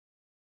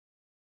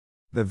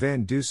The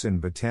Vandusen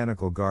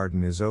Botanical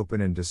Garden is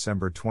open in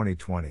December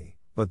 2020,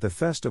 but the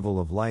Festival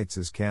of Lights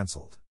is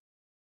cancelled.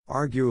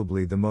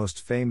 Arguably the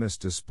most famous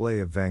display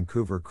of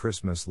Vancouver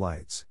Christmas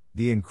lights,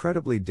 the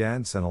incredibly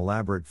dense and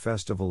elaborate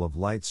Festival of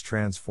Lights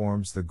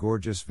transforms the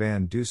gorgeous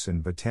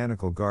Vandusen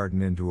Botanical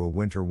Garden into a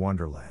winter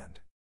wonderland.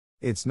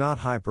 It's not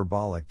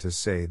hyperbolic to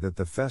say that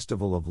the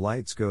Festival of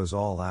Lights goes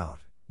all out,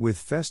 with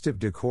festive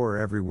decor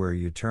everywhere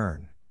you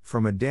turn,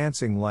 from a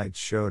dancing lights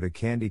show to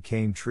candy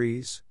cane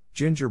trees,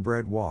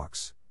 gingerbread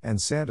walks,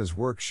 and Santa's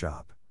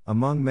workshop,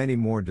 among many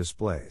more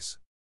displays.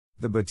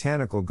 The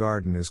Botanical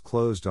Garden is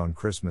closed on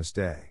Christmas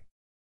Day.